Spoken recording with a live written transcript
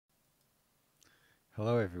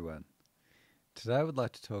Hello, everyone. Today I would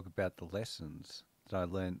like to talk about the lessons that I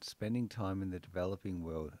learned spending time in the developing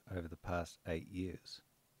world over the past 8 years.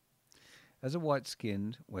 As a white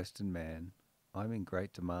skinned Western man, I'm in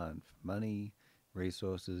great demand for money,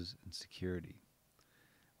 resources, and security.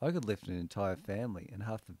 I could lift an entire family and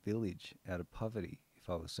half the village out of poverty if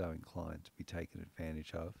I was so inclined to be taken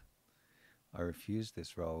advantage of. I refused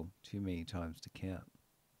this role too many times to count.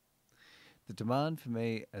 The demand for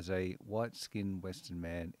me as a white skinned Western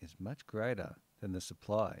man is much greater than the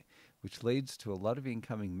supply, which leads to a lot of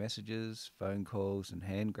incoming messages, phone calls, and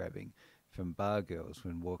hand grabbing from bar girls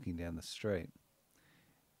when walking down the street.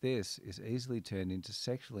 This is easily turned into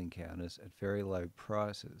sexual encounters at very low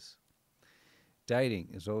prices. Dating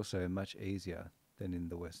is also much easier than in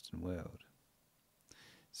the Western world.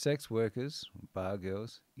 Sex workers, bar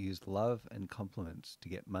girls, use love and compliments to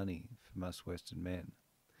get money from us Western men.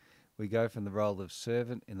 We go from the role of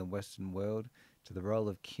servant in the Western world to the role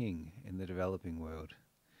of king in the developing world.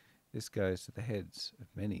 This goes to the heads of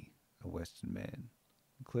many a Western man,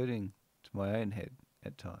 including to my own head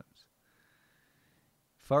at times.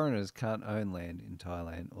 Foreigners can't own land in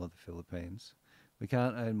Thailand or the Philippines. We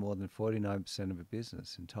can't own more than 49% of a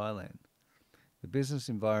business in Thailand. The business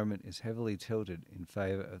environment is heavily tilted in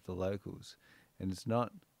favour of the locals, and it's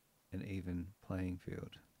not an even playing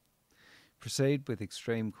field. Proceed with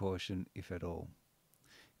extreme caution, if at all.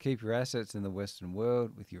 Keep your assets in the Western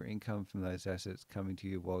world with your income from those assets coming to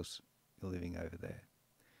you whilst you're living over there.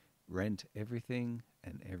 Rent everything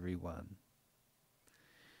and everyone.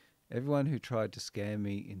 Everyone who tried to scam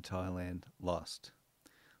me in Thailand lost.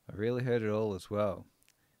 I really heard it all as well.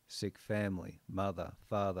 Sick family, mother,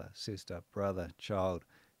 father, sister, brother, child,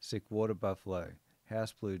 sick water buffalo,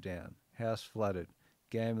 house blew down, house flooded,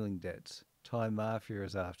 gambling debts, Thai mafia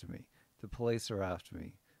is after me, the police are after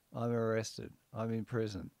me, I'm arrested, I'm in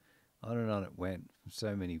prison. On and on it went from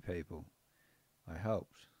so many people. I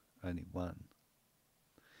helped only one.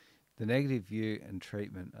 The negative view and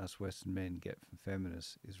treatment us Western men get from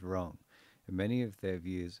feminists is wrong, and many of their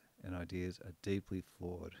views and ideas are deeply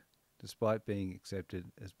flawed, despite being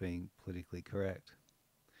accepted as being politically correct.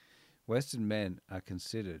 Western men are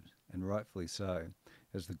considered, and rightfully so,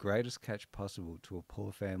 as the greatest catch possible to a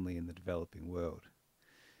poor family in the developing world.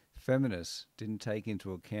 Feminists didn't take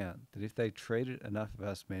into account that if they treated enough of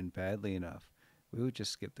us men badly enough, we would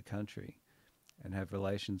just skip the country and have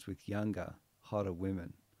relations with younger, hotter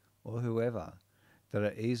women, or whoever, that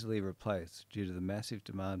are easily replaced due to the massive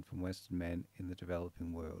demand from Western men in the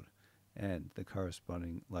developing world and the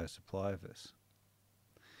corresponding low supply of us.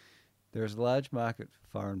 There is a large market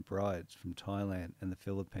for foreign brides from Thailand and the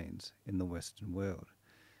Philippines in the Western world,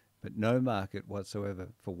 but no market whatsoever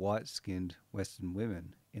for white-skinned Western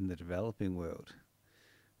women in the developing world.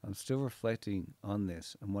 I'm still reflecting on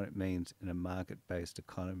this and what it means in a market-based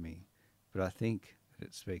economy, but I think that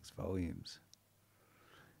it speaks volumes.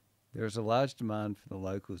 There is a large demand for the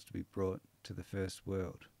locals to be brought to the first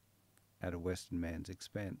world at a Western man's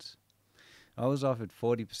expense. I was offered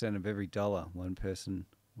 40% of every dollar one person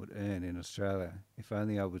would earn in Australia if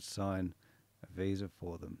only I would sign a visa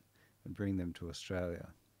for them and bring them to Australia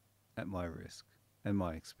at my risk and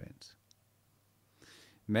my expense.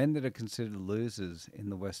 Men that are considered losers in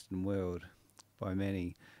the Western world by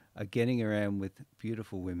many are getting around with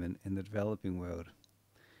beautiful women in the developing world.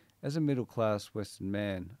 As a middle-class Western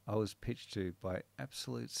man, I was pitched to by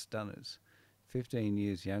absolute stunners, 15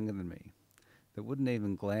 years younger than me, that wouldn't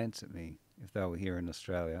even glance at me if they were here in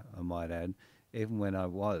Australia, I might add, even when I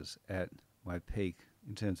was at my peak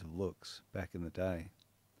in terms of looks back in the day.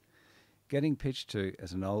 Getting pitched to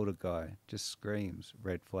as an older guy just screams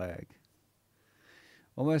red flag.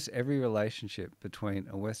 Almost every relationship between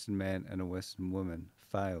a Western man and a Western woman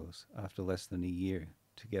fails after less than a year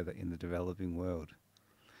together in the developing world,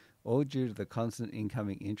 all due to the constant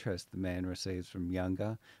incoming interest the man receives from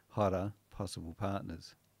younger, hotter, possible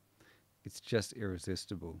partners. It's just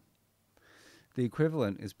irresistible. The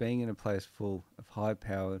equivalent is being in a place full of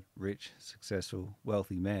high-powered, rich, successful,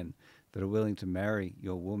 wealthy men that are willing to marry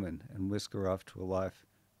your woman and whisk her off to a life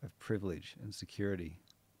of privilege and security.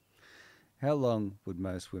 How long would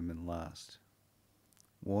most women last?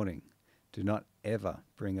 Warning, do not ever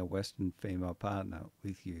bring a Western female partner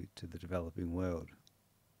with you to the developing world.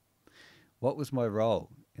 What was my role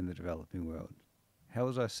in the developing world? How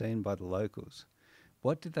was I seen by the locals?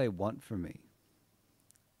 What did they want from me?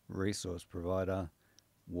 Resource provider,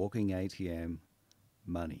 walking ATM,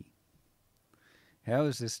 money. How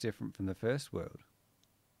is this different from the first world?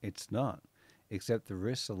 It's not, except the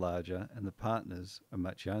risks are larger and the partners are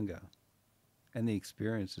much younger, and the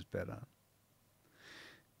experience is better.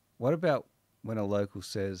 What about when a local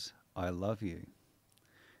says, I love you?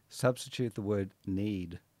 Substitute the word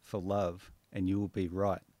need for love and you will be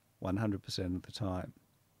right 100% of the time.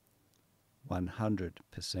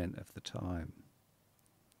 100% of the time.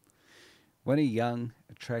 When a young,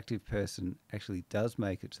 attractive person actually does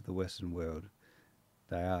make it to the Western world,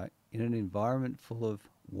 they are in an environment full of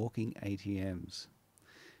walking ATMs.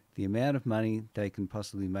 The amount of money they can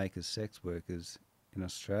possibly make as sex workers in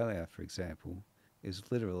Australia, for example, is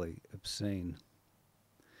literally obscene.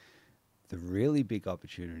 The really big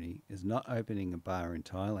opportunity is not opening a bar in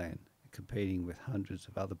Thailand and competing with hundreds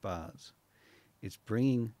of other bars. It's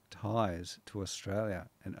bringing Thais to Australia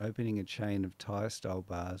and opening a chain of Thai-style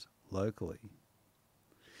bars locally.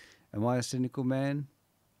 Am I a cynical man?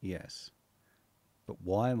 Yes. But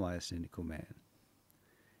why am I a cynical man?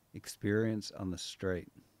 Experience on the street.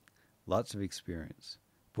 Lots of experience.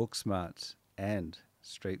 Book smarts and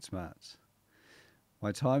street smarts.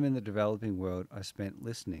 My time in the developing world I spent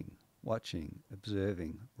listening, watching,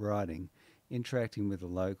 observing, writing, interacting with the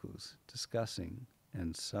locals, discussing,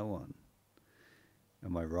 and so on.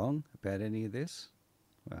 Am I wrong about any of this?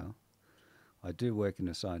 Well, I do work in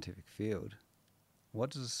a scientific field. What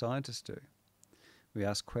does a scientist do? We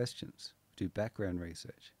ask questions, do background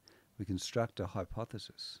research, we construct a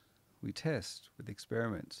hypothesis, we test with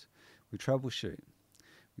experiments, we troubleshoot,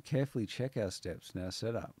 we carefully check our steps and our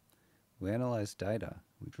setup, we analyse data,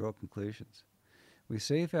 we draw conclusions, we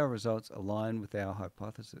see if our results align with our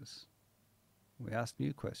hypothesis, we ask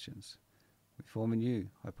new questions, we form a new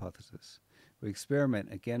hypothesis, we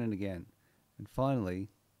experiment again and again, and finally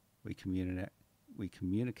we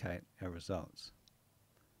communicate our results.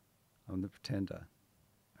 I'm the Pretender.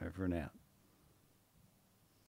 Over and out.